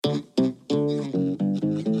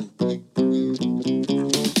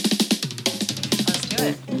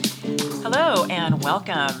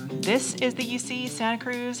welcome. This is the UC Santa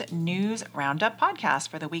Cruz News Roundup podcast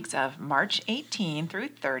for the weeks of March 18 through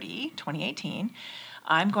 30, 2018.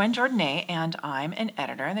 I'm Gwen Jordanay, and I'm an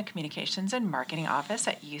editor in the Communications and Marketing Office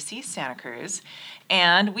at UC Santa Cruz.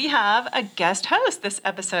 And we have a guest host this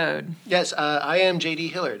episode. Yes, I am J.D.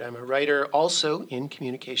 Hillard. I'm a writer also in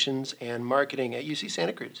Communications and Marketing at UC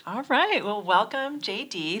Santa Cruz. All right. Well, welcome,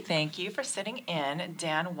 J.D. Thank you for sitting in.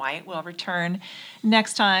 Dan White will return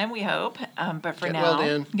next time, we hope. But for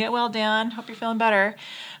now, get well, Dan. Hope you're feeling better.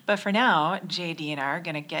 But for now, J.D. and I are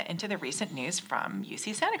going to get into the recent news from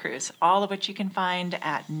UC Santa Cruz, all of which you can find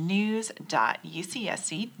at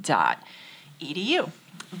news.ucsc.edu.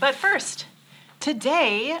 But first,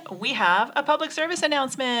 today we have a public service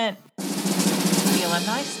announcement. The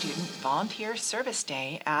Alumni Student Volunteer Service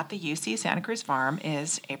Day at the UC Santa Cruz Farm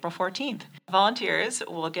is April 14th. Volunteers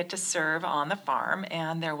will get to serve on the farm,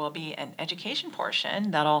 and there will be an education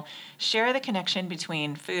portion that'll share the connection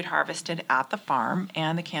between food harvested at the farm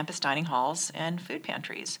and the campus dining halls and food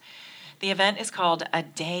pantries. The event is called A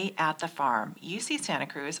Day at the Farm, UC Santa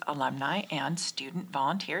Cruz Alumni and Student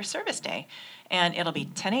Volunteer Service Day, and it'll be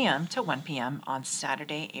 10 a.m. to 1 p.m. on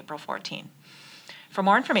Saturday, April 14th. For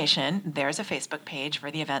more information, there's a Facebook page for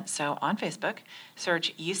the event, so on Facebook,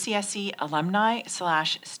 search UCSC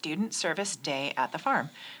Alumni/Student Service Day at the Farm,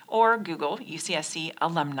 or Google UCSC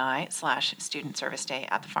Alumni/Student Service Day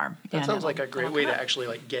at the Farm. That sounds like a great way to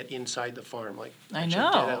actually get inside the farm, I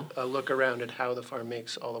know. Get a look around at how the farm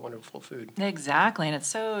makes all the wonderful food. Exactly, and it's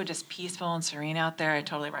so just peaceful and serene out there. I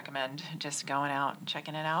totally recommend just going out and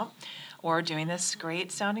checking it out, or doing this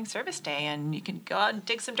great sounding service day, and you can go out and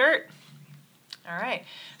dig some dirt. All right,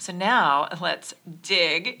 so now let's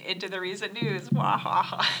dig into the recent news.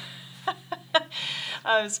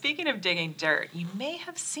 Speaking of digging dirt, you may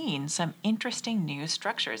have seen some interesting new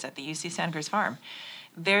structures at the UC Santa Cruz Farm.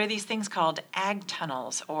 There are these things called ag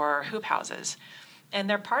tunnels or hoop houses, and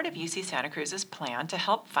they're part of UC Santa Cruz's plan to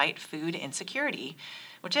help fight food insecurity,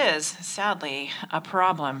 which is, sadly, a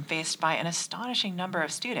problem faced by an astonishing number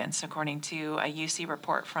of students, according to a UC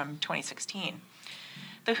report from 2016.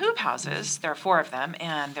 The hoop houses, there are 4 of them,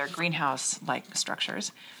 and they're greenhouse-like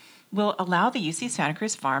structures, will allow the UC Santa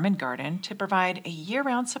Cruz Farm and Garden to provide a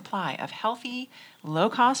year-round supply of healthy,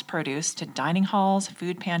 low-cost produce to dining halls,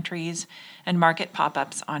 food pantries, and market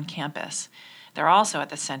pop-ups on campus. They're also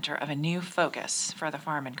at the center of a new focus for the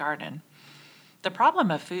farm and garden. The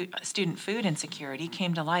problem of student food insecurity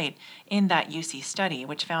came to light in that UC study,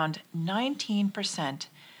 which found 19%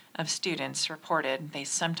 of students reported they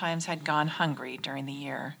sometimes had gone hungry during the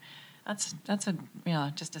year. That's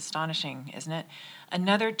just astonishing, isn't it?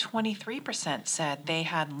 Another 23% said they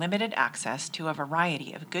had limited access to a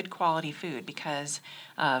variety of good quality food because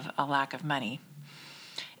of a lack of money.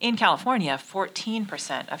 In California,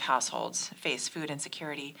 14% of households face food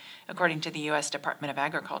insecurity, according to the U.S. Department of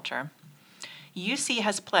Agriculture. UC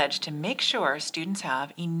has pledged to make sure students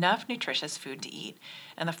have enough nutritious food to eat,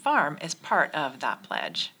 and the farm is part of that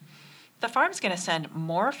pledge. The farm's going to send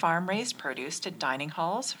more farm-raised produce to dining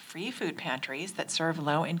halls, free food pantries that serve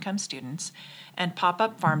low-income students, and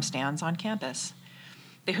pop-up farm stands on campus.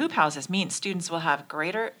 The hoop houses mean students will have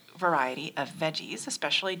greater variety of veggies,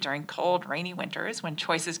 especially during cold, rainy winters when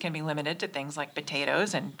choices can be limited to things like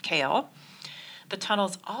potatoes and kale. The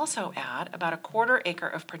tunnels also add about a quarter acre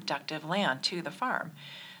of productive land to the farm.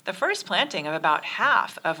 The first planting of about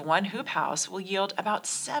half of one hoop house will yield about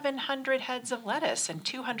 700 heads of lettuce and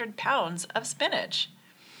 200 pounds of spinach.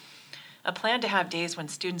 A plan to have days when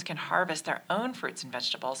students can harvest their own fruits and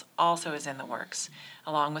vegetables also is in the works,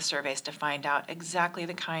 along with surveys to find out exactly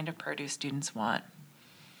the kind of produce students want.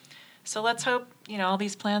 So let's hope, all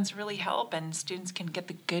these plans really help and students can get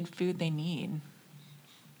the good food they need.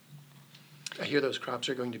 I hear those crops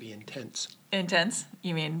are going to be intense. Intense?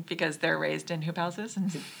 You mean because they're raised in hoop houses?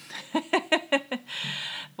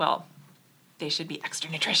 Well, they should be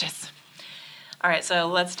extra nutritious. All right, so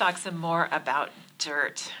let's talk some more about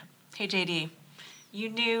dirt. Hey, JD, you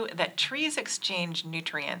knew that trees exchange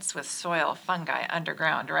nutrients with soil fungi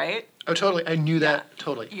underground, right? Oh, totally. I knew that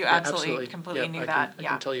totally. You absolutely completely knew that. I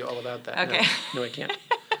can tell you all about that. Okay. No, I can't.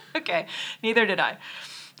 Okay, neither did I.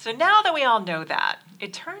 So now that we all know that,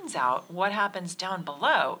 it turns out what happens down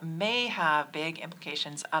below may have big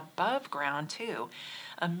implications above ground too.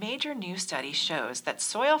 A major new study shows that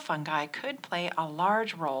soil fungi could play a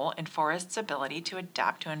large role in forests' ability to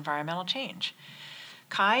adapt to environmental change.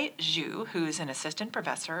 Kai Zhu, who's an assistant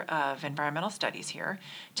professor of environmental studies here,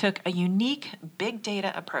 took a unique big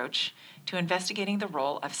data approach to investigating the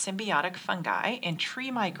role of symbiotic fungi in tree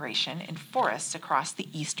migration in forests across the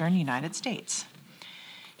eastern United States.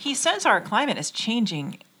 He says our climate is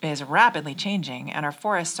changing is rapidly changing, and our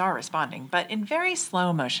forests are responding, but in very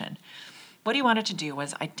slow motion. What he wanted to do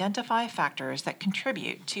was identify factors that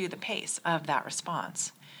contribute to the pace of that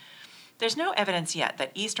response. There's no evidence yet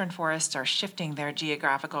that eastern forests are shifting their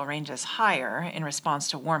geographical ranges higher in response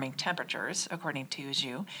to warming temperatures, according to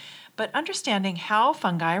Zhu, but understanding how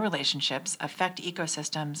fungi relationships affect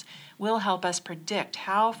ecosystems will help us predict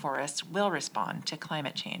how forests will respond to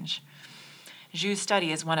climate change. Zhu's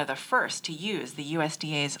study is one of the first to use the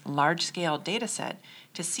USDA's large-scale dataset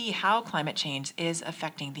to see how climate change is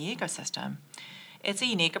affecting the ecosystem. It's a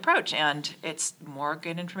unique approach, and it's more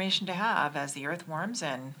good information to have as the Earth warms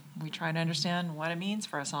and we try to understand what it means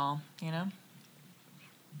for us all,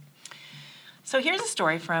 So here's a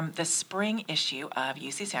story from the spring issue of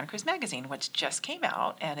UC Santa Cruz Magazine, which just came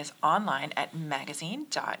out and is online at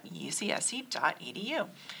magazine.ucsc.edu.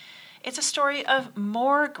 It's a story of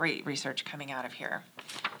more great research coming out of here.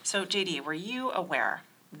 So, JD, were you aware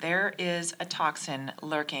there is a toxin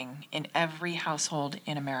lurking in every household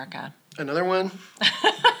in America? Another one?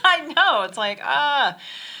 I know, it's like,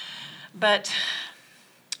 But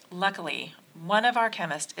luckily, one of our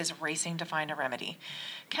chemists is racing to find a remedy.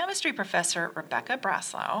 Chemistry professor Rebecca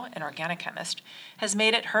Braslau, an organic chemist, has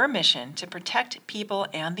made it her mission to protect people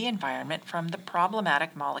and the environment from the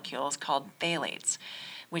problematic molecules called phthalates,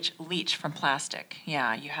 which leach from plastic.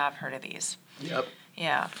 Yeah, you have heard of these. Yep.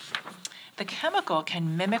 Yeah. The chemical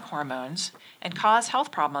can mimic hormones and cause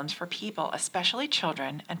health problems for people, especially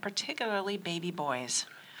children, and particularly baby boys.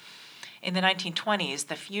 In the 1920s,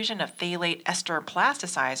 the fusion of phthalate ester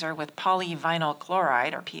plasticizer with polyvinyl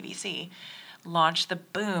chloride, or PVC, launched the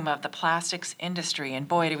boom of the plastics industry. And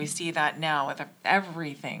boy, do we see that now with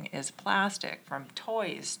everything is plastic, from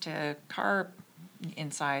toys to car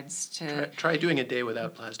insides to... Try doing a day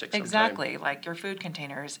without plastic sometime. Exactly, like your food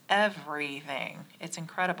containers, everything. It's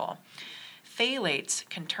incredible. Phthalates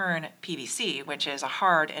can turn PVC, which is a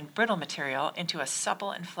hard and brittle material, into a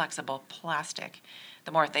supple and flexible plastic.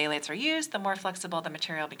 The more phthalates are used, the more flexible the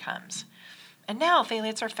material becomes. And now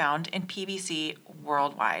phthalates are found in PVC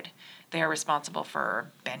worldwide. They are responsible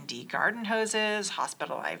for bendy garden hoses,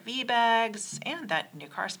 hospital IV bags, and that new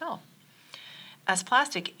car smell. As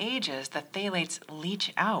plastic ages, the phthalates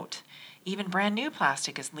leach out. Even brand new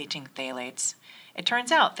plastic is leaching phthalates. It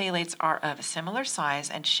turns out phthalates are of a similar size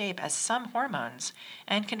and shape as some hormones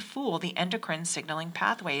and can fool the endocrine signaling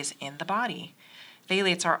pathways in the body.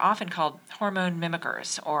 Phthalates are often called hormone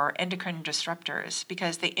mimickers or endocrine disruptors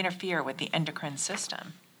because they interfere with the endocrine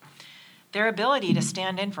system. Their ability to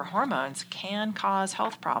stand in for hormones can cause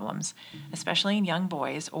health problems, especially in young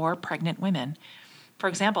boys or pregnant women. For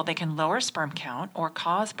example, they can lower sperm count or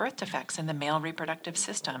cause birth defects in the male reproductive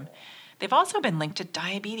system. They've also been linked to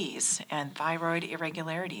diabetes and thyroid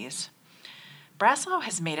irregularities. Braslau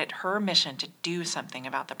has made it her mission to do something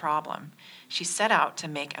about the problem. She set out to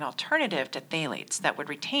make an alternative to phthalates that would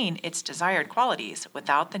retain its desired qualities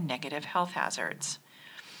without the negative health hazards.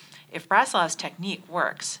 If Braslau's technique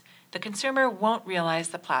works, the consumer won't realize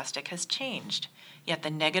the plastic has changed, yet the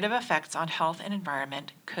negative effects on health and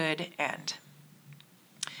environment could end.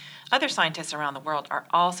 Other scientists around the world are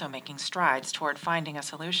also making strides toward finding a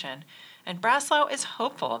solution, and Braslau is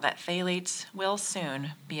hopeful that phthalates will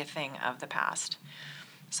soon be a thing of the past.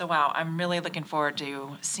 So wow, I'm really looking forward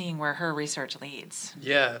to seeing where her research leads.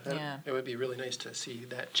 Yeah, it would be really nice to see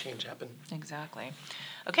that change happen. Exactly.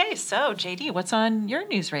 Okay, so JD, what's on your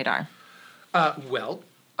news radar? Well,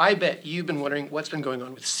 I bet you've been wondering what's been going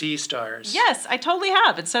on with sea stars. Yes, I totally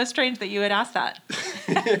have. It's so strange that you would ask that.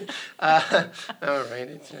 All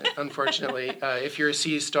right. Unfortunately, if you're a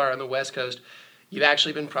sea star on the West Coast, you've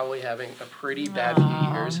actually been probably having a pretty bad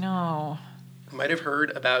few years. Oh, no. You might have heard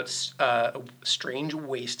about a strange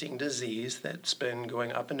wasting disease that's been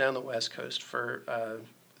going up and down the West Coast for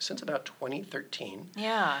since about 2013.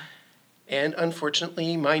 Yeah. And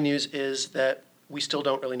unfortunately, my news is that we still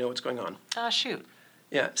don't really know what's going on. Shoot.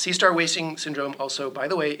 Yeah, sea star wasting syndrome also, by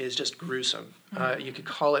the way, is just gruesome. You could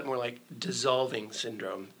call it more like dissolving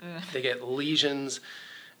syndrome. They get lesions,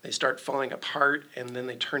 they start falling apart, and then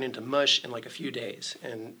they turn into mush in like a few days.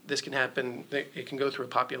 And this can happen, it can go through a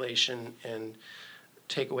population and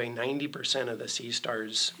take away 90% of the sea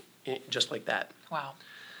stars just like that. Wow.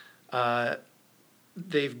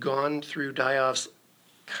 They've gone through die-offs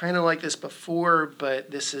kind of like this before,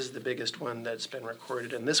 but this is the biggest one that's been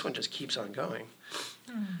recorded, and this one just keeps on going.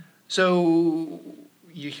 So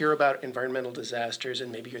you hear about environmental disasters,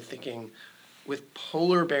 and maybe you're thinking, with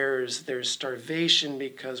polar bears, there's starvation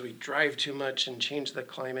because we drive too much and change the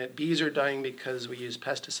climate. Bees are dying because we use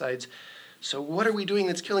pesticides. So what are we doing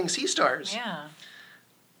that's killing sea stars? Yeah.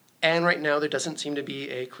 And right now, there doesn't seem to be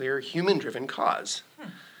a clear human-driven cause.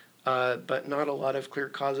 but not a lot of clear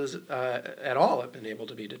causes at all have been able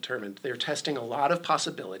to be determined. They're testing a lot of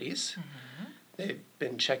possibilities. They've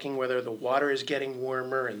been checking whether the water is getting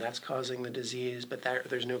warmer and that's causing the disease, but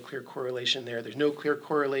there's no clear correlation there. There's no clear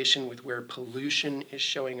correlation with where pollution is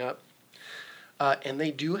showing up. And they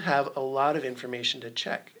do have a lot of information to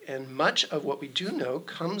check. And much of what we do know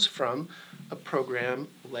comes from a program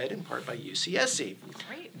led in part by UCSC.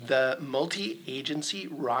 Great. The multi-agency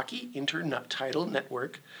Rocky Intertidal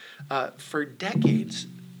Network. For decades,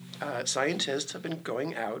 scientists have been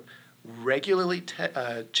going out regularly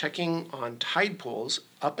checking on tide pools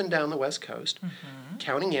up and down the West Coast,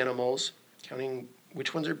 counting animals, counting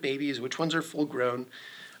which ones are babies, which ones are full grown,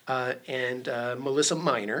 and Melissa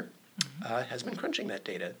Miner has been crunching that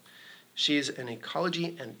data. She's an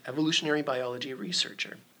ecology and evolutionary biology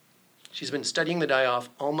researcher. She's been studying the die-off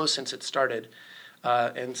almost since it started,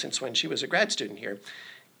 and since when she was a grad student here.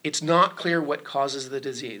 It's not clear what causes the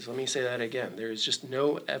disease. Let me say that again. There's just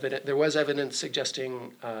no evidence. There was evidence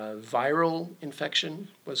suggesting viral infection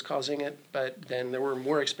was causing it, but then there were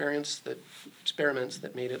more experiments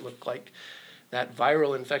that made it look like that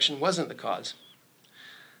viral infection wasn't the cause.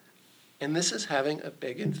 And this is having a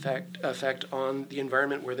big effect on the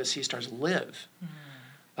environment where the sea stars live.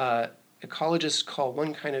 Ecologists call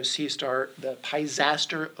one kind of sea star, the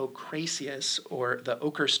Pisaster ocraceus, or the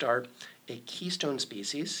ochre star, a keystone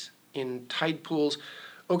species. In tide pools,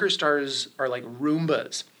 ochre stars are like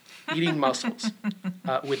Roombas, eating mussels.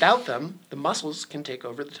 Without them, the mussels can take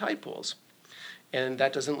over the tide pools. And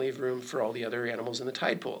that doesn't leave room for all the other animals in the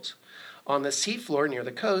tide pools. On the seafloor near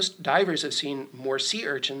the coast, divers have seen more sea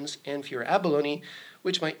urchins and fewer abalone,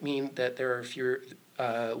 which might mean that there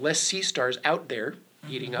are less sea stars out there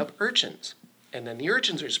eating up urchins. And then the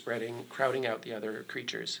urchins are spreading, crowding out the other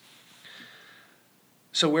creatures.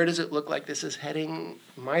 So where does it look like this is heading?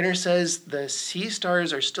 Miner says the sea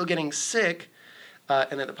stars are still getting sick,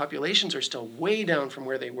 and that the populations are still way down from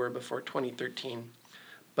where they were before 2013.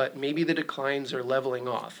 But maybe the declines are leveling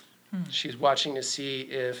off. She's watching to see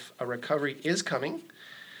if a recovery is coming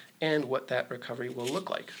and what that recovery will look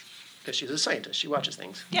like. Because she's a scientist. She watches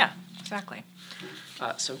things. Yeah, exactly.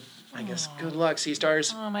 So I guess good luck, sea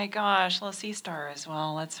stars. Oh my gosh, little sea stars.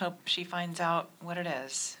 Well, let's hope she finds out what it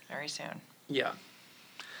is very soon. Yeah.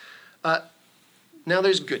 Now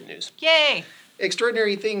there's good news. Yay!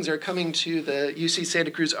 Extraordinary things are coming to the UC Santa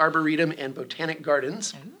Cruz Arboretum and Botanic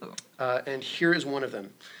Gardens. Ooh. And here is one of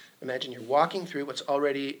them. Imagine you're walking through what's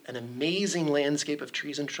already an amazing landscape of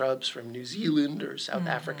trees and shrubs from New Zealand or South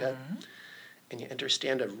Africa, and you enter a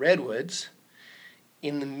stand of redwoods.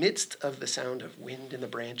 In the midst of the sound of wind in the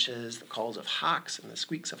branches, the calls of hawks, and the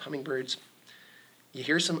squeaks of hummingbirds, you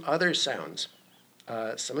hear some other sounds.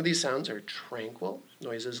 Some of these sounds are tranquil,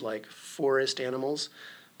 noises like forest animals,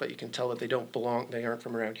 but you can tell that they aren't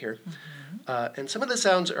from around here. And some of the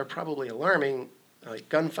sounds are probably alarming, like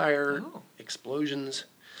gunfire, explosions.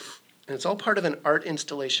 And it's all part of an art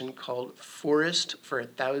installation called Forest for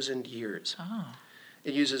 1,000 Years. Oh.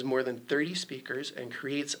 It uses more than 30 speakers and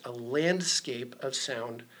creates a landscape of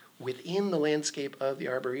sound within the landscape of the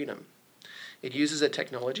Arboretum. It uses a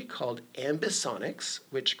technology called ambisonics,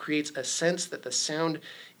 which creates a sense that the sound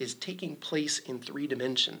is taking place in 3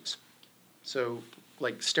 dimensions. So,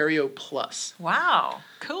 like stereo plus. Wow,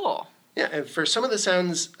 cool. Yeah, and for some of the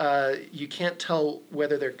sounds, you can't tell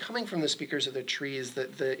whether they're coming from the speakers or the trees.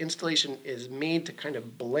 The installation is made to kind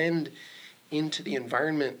of blend into the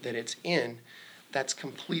environment that it's in. That's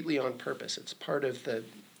completely on purpose. It's part of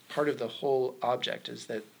the whole object, is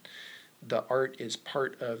that the art is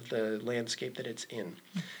part of the landscape that it's in.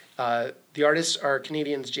 The artists are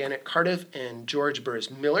Canadians Janet Cardiff and George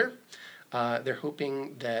Burris Miller. They're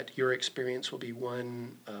hoping that your experience will be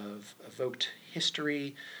one of evoked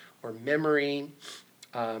history or memory,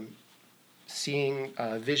 seeing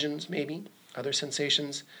visions maybe, other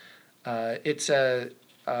sensations. It's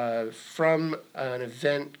from an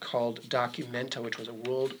event called Documenta, which was a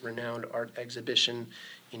world-renowned art exhibition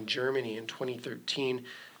in Germany in 2013.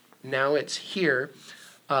 Now it's here,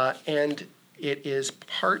 and it is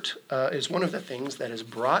is one of the things that is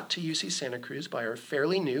brought to UC Santa Cruz by our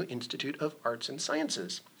fairly new Institute of Arts and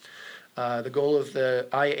Sciences. The goal of the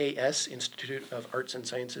IAS, Institute of Arts and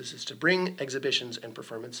Sciences, is to bring exhibitions and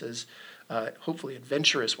performances, hopefully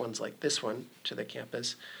adventurous ones like this one, to the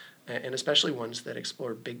campus, and especially ones that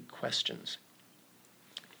explore big questions.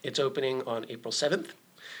 It's opening on April 7th.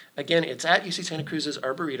 Again, it's at UC Santa Cruz's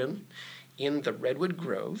Arboretum in the Redwood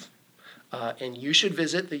Grove. And you should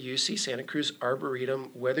visit the UC Santa Cruz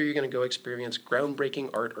Arboretum, whether you're going to go experience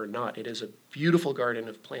groundbreaking art or not. It is a beautiful garden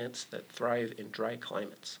of plants that thrive in dry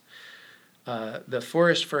climates. The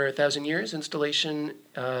Forest for 1,000 Years installation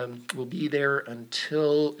will be there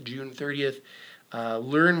until June 30th.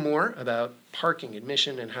 Learn more about parking,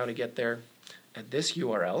 admission, and how to get there at this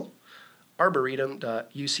URL,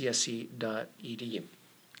 arboretum.ucsc.edu.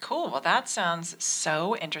 Cool. Well, that sounds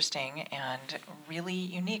so interesting and really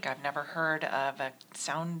unique. I've never heard of a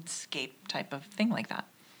soundscape type of thing like that.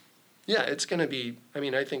 Yeah, it's going to be,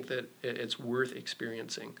 I think that it's worth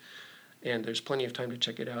experiencing. And there's plenty of time to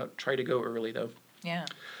check it out. Try to go early, though. Yeah.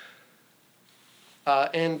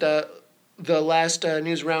 The last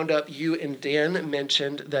news roundup, you and Dan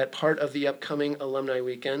mentioned that part of the upcoming alumni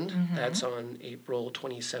weekend, that's on April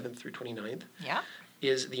 27th through 29th, Yeah.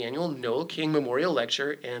 is the annual Noel King Memorial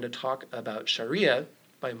Lecture and a talk about Sharia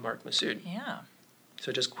by Mark Massoud. Yeah.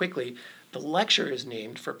 So just quickly, the lecture is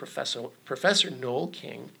named for Professor Noel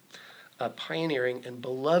King, a pioneering and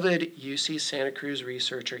beloved UC Santa Cruz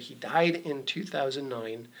researcher. He died in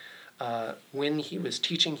 2009. When he was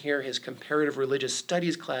teaching here, his comparative religious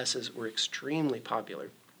studies classes were extremely popular.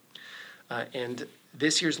 And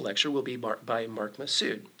this year's lecture will be by Mark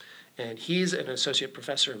Massoud. And he's an associate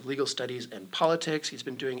professor of legal studies and politics. He's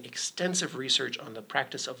been doing extensive research on the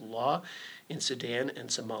practice of law in Sudan and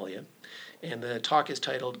Somalia. And the talk is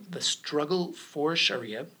titled The Struggle for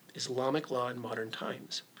Sharia, Islamic Law in Modern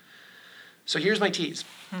Times. So here's my tease.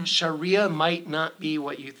 Sharia might not be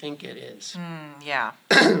what you think it is. Yeah.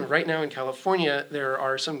 Right now in California, there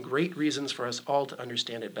are some great reasons for us all to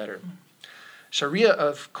understand it better. Sharia,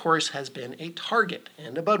 of course, has been a target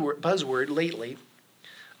and a buzzword lately.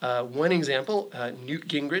 One example, Newt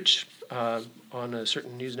Gingrich on a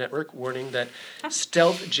certain news network warning that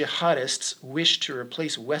stealth jihadists wish to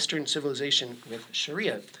replace Western civilization with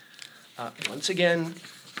Sharia. Once again,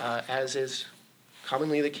 as is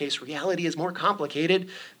commonly the case, reality is more complicated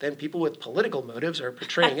than people with political motives are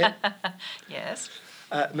portraying it. Yes.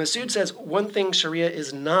 Massoud says one thing Sharia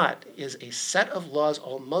is not is a set of laws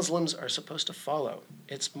all Muslims are supposed to follow.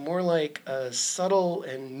 It's more like a subtle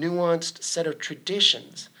and nuanced set of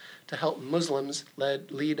traditions to help Muslims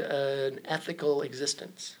lead an ethical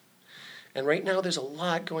existence. And right now there's a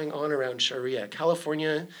lot going on around Sharia.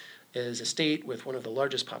 California is a state with one of the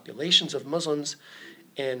largest populations of Muslims,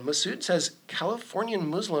 and Massoud says Californian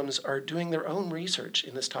Muslims are doing their own research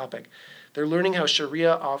in this topic. They're learning how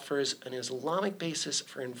Sharia offers an Islamic basis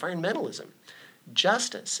for environmentalism,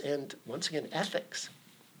 justice, and, once again, ethics.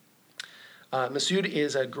 Massoud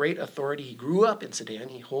is a great authority. He grew up in Sudan.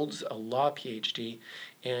 He holds a law PhD,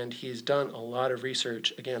 and he's done a lot of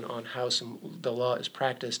research, again, on how the law is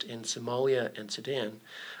practiced in Somalia and Sudan.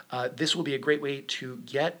 This will be a great way to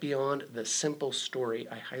get beyond the simple story.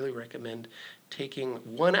 I highly recommend taking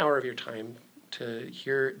 1 hour of your time to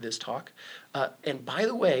hear this talk. And by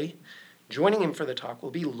the way, joining him for the talk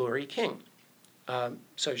will be Laurie King.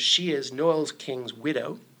 So she is Noel King's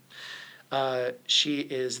widow. She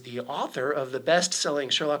is the author of the best-selling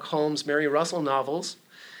Sherlock Holmes, Mary Russell novels,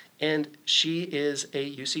 and she is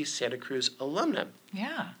a UC Santa Cruz alumna.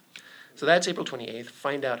 Yeah. So that's April 28th.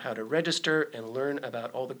 Find out how to register and learn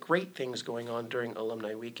about all the great things going on during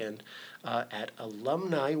Alumni Weekend at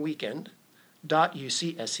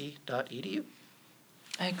alumniweekend.ucsc.edu.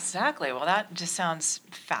 Exactly. Well, that just sounds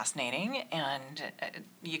fascinating, and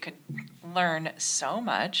you could learn so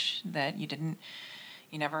much that you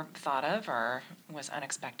never thought of or was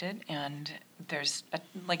unexpected. And there's,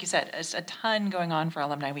 like you said, there's a ton going on for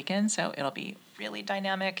Alumni Weekend, so it'll be really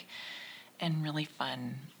dynamic and really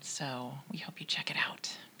fun. So we hope you check it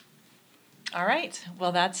out. All right.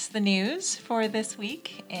 Well, that's the news for this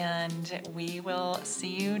week, and we will see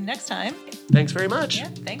you next time. Thanks very much. Yeah.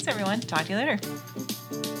 Thanks, everyone. Talk to you later.